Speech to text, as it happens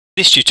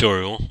This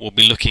tutorial will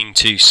be looking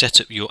to set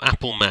up your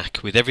Apple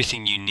Mac with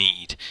everything you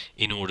need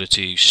in order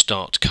to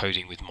start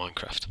coding with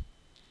Minecraft.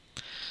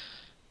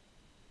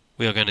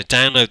 We are going to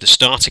download the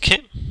starter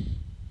kit,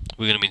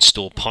 we're going to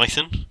install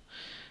Python,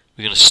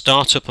 we're going to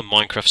start up a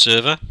Minecraft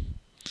server,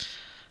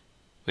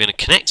 we're going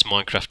to connect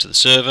Minecraft to the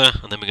server,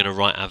 and then we're going to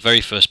write our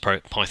very first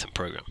Python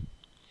program.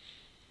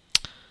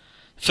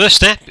 First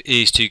step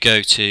is to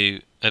go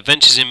to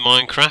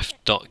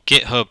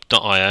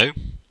adventuresinminecraft.github.io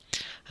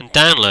and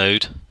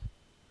download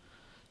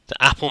the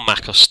Apple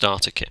macOS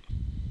starter kit.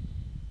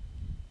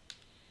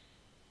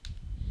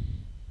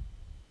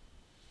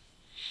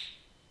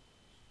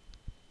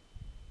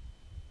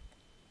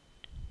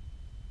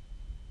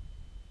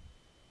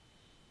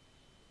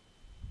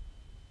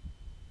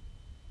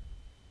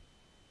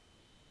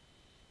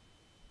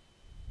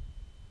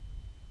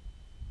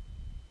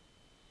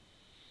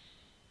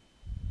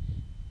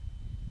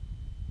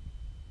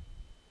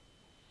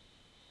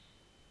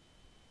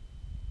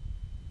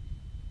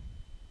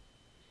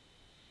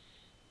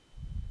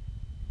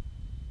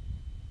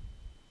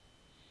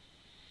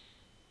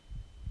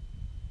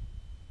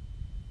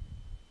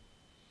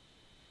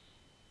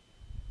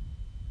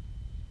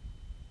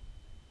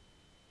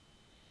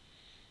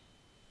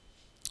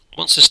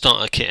 Once the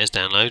starter kit is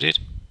downloaded,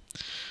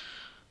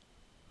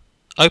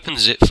 open the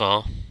zip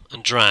file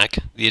and drag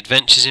the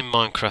Adventures in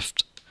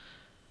Minecraft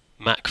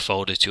Mac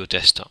folder to your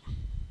desktop.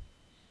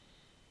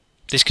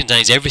 This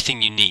contains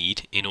everything you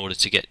need in order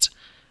to get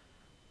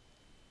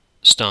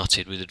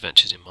started with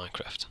Adventures in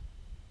Minecraft.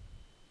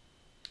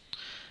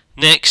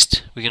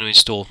 Next, we're going to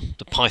install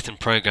the Python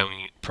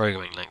programming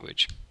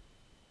language.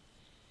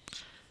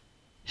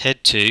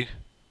 Head to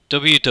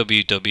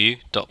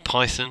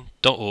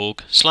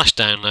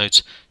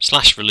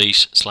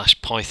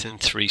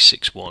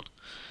www.python.org/downloads/release/python361.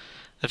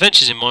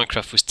 Adventures in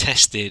Minecraft was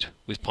tested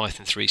with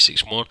Python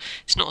 361.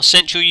 It's not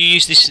essential you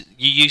use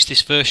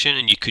this version,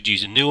 and you could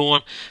use a newer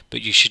one,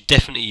 but you should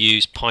definitely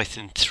use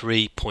Python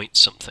 3 point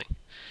something.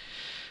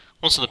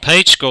 Once on the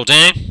page, scroll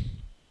down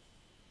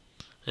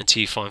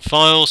until you find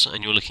files,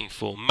 and you're looking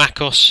for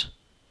macOS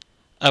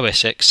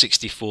OS X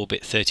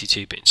 64-bit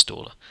 32-bit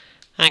installer,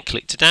 and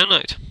click to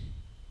download.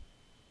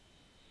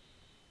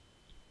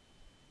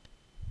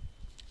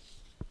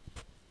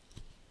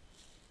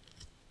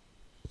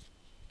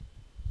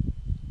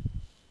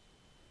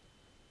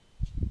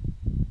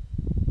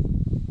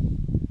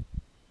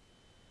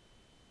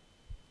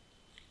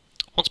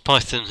 Once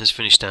Python has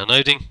finished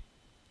downloading,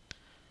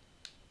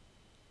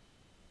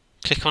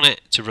 click on it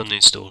to run the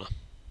installer.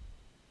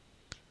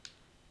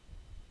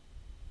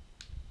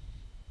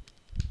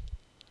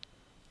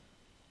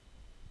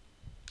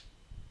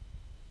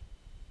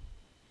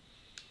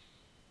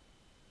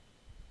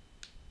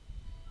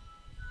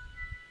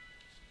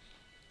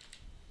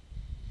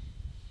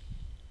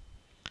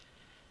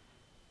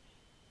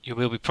 You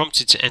will be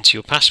prompted to enter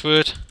your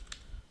password.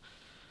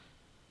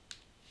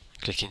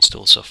 Click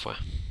Install Software.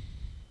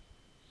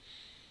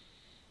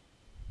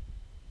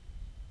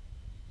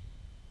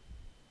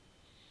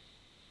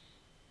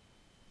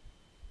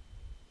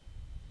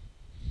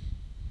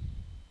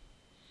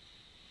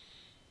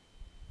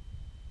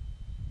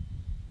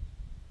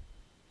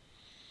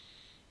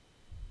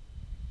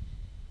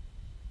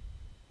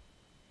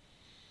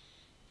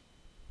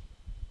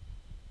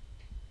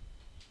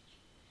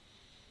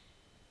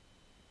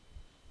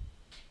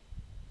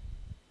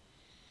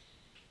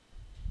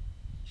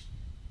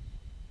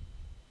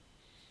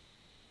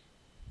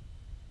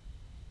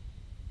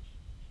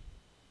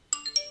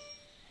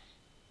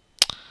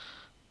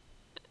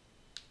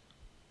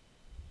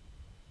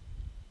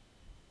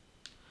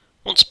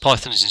 Once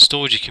Python is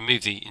installed, you can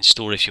move the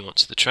installer if you want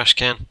to the trash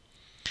can.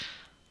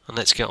 And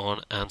let's get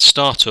on and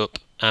start up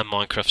our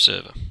Minecraft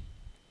server.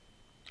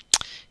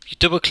 If you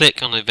double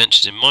click on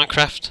Adventures in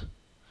Minecraft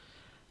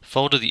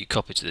folder that you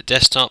copied to the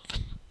desktop,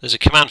 there's a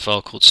command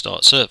file called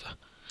Start Server.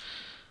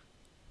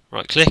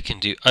 Right click and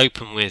do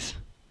Open with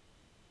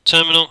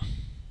Terminal.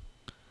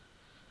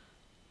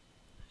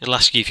 It'll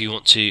ask you if you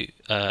want to,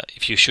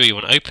 if you're sure you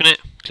want to open it,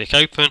 click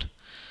Open,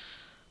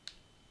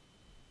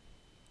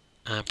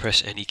 and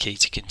press any key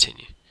to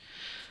continue.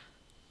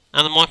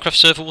 And the Minecraft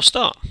server will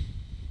start.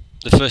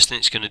 The first thing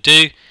it's going to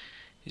do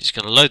is it's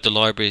going to load the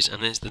libraries,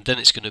 and then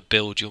it's going to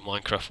build your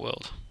Minecraft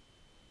world.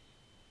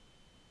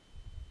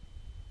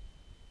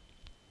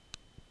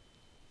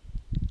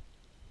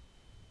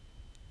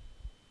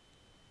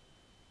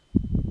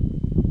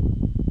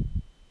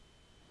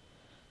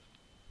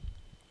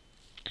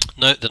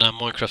 Note that our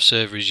Minecraft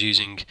server is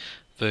using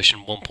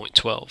version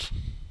 1.12.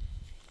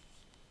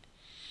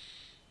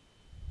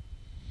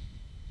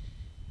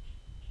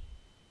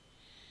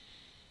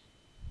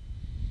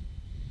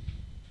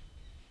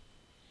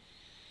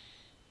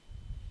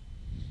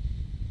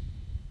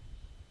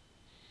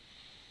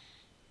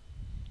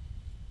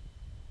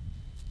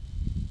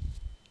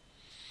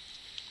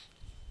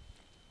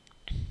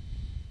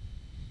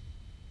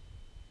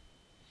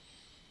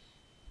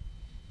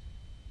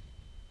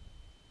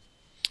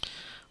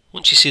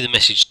 Once you see the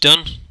message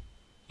done,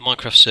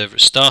 Minecraft server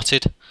has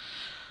started,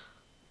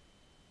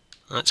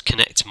 Let's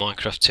connect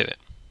Minecraft to it.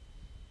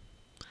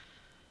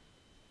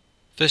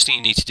 First thing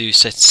you need to do is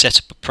set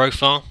up a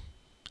profile.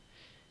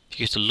 If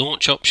you go to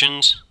Launch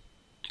Options,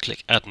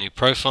 click Add New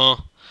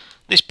Profile.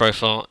 This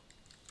profile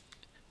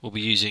will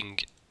be using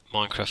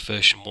Minecraft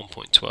version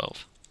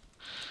 1.12.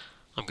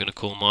 I'm going to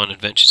call mine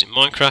Adventures in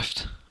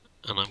Minecraft,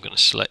 and I'm going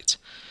to select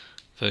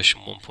version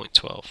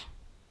 1.12.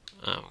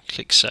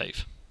 Click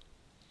Save.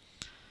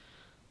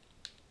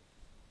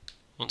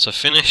 Once I've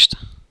finished,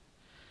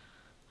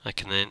 I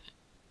can then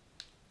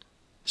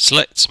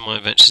select my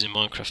Adventures in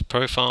Minecraft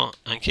profile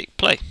and click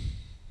Play.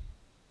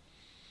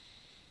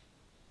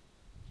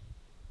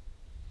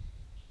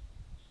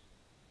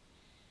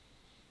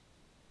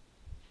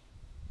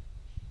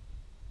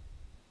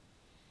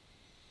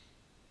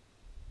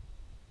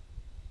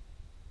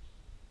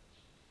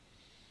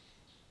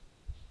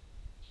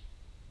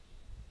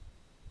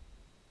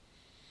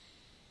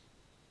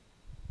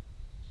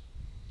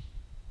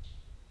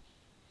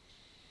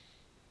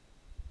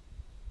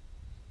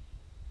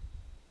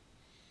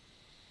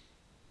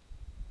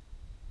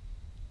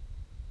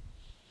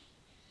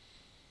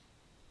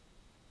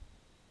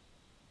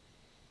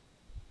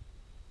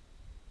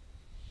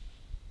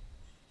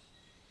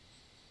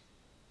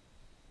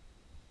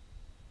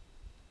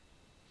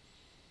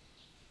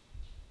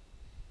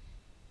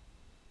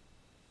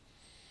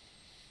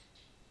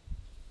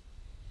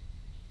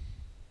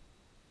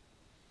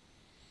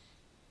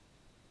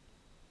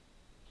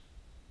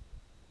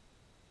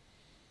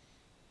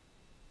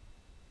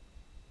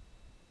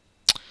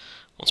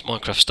 Once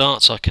Minecraft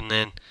starts, I can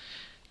then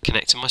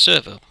connect to my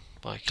server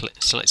by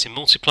selecting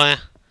Multiplayer,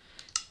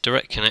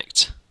 Direct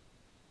Connect,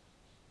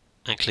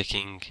 and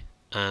clicking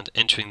and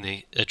entering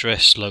the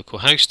address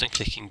localhost and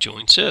clicking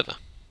Join Server.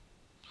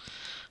 I'm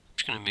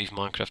just going to move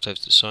Minecraft over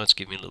to the side to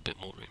give me a little bit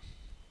more room.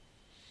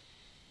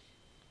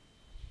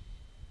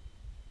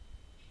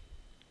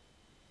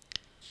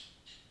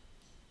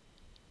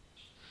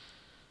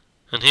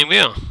 And here we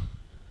are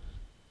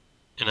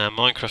in our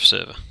Minecraft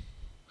server.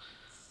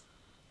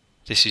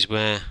 This is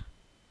where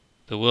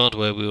the world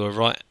where we will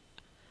write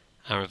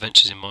our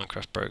Adventures in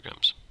Minecraft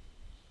programs.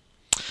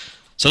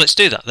 So let's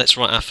do that. Let's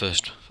write our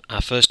first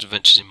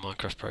Adventures in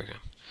Minecraft program.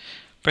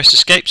 Press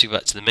Escape to go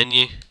back to the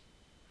menu,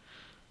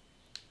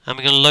 and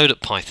we're going to load up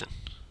Python.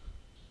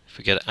 If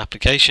we go to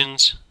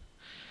Applications,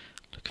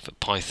 looking for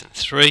Python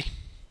 3,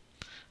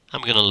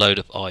 and we're going to load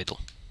up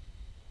idle.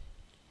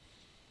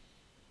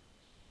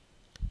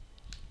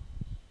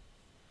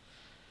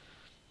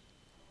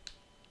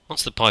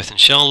 Once the Python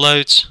shell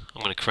loads,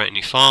 I'm going to create a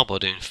new file by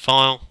doing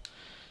File,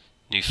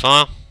 New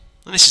File,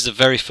 and this is the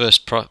very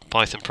first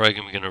Python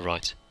program we're going to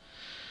write.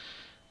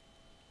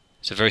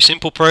 It's a very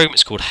simple program.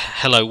 It's called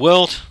Hello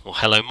World or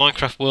Hello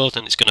Minecraft World,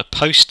 and it's going to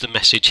post the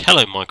message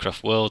Hello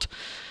Minecraft World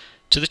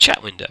to the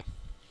chat window.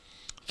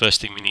 First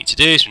thing we need to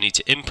do is we need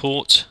to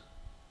import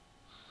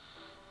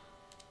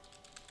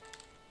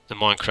the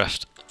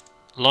Minecraft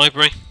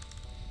library.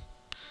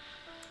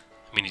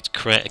 We need to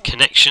create a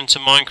connection to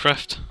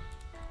Minecraft.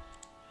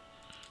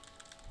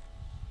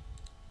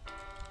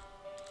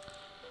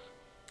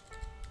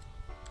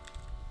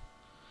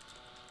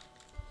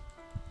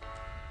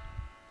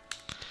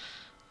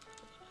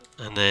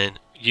 And then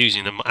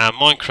using our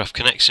Minecraft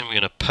connection, we're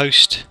going to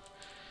post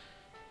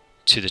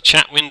to the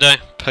chat window,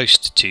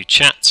 post to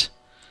chat,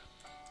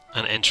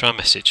 and enter our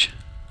message.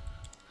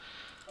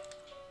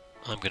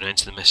 I'm going to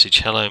enter the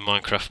message Hello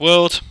Minecraft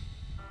World.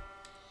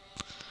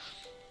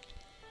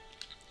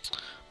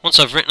 Once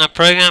I've written our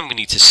program, we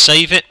need to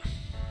save it.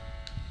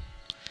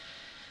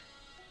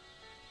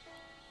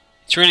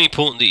 It's really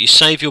important that you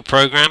save your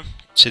program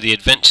to the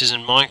Adventures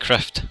in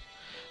Minecraft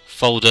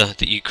folder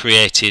that you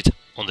created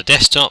on the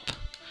desktop,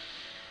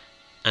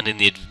 and in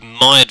the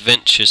My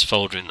Adventures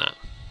folder in that.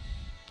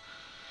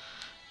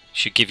 You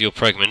should give your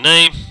program a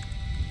name.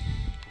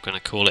 I'm going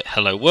to call it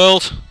Hello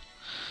World,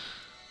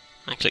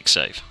 and click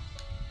Save.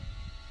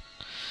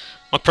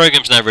 My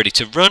program's now ready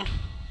to run.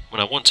 When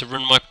I want to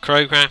run my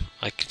program,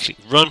 I can click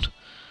Run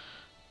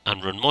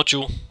and Run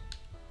Module.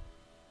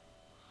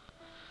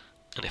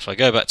 And if I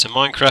go back to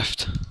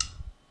Minecraft,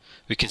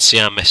 we can see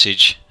our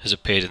message has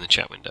appeared in the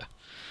chat window.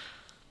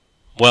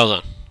 Well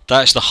done.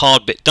 That's the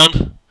hard bit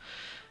done.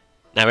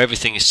 Now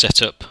everything is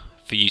set up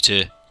for you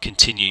to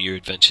continue your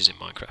adventures in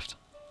Minecraft.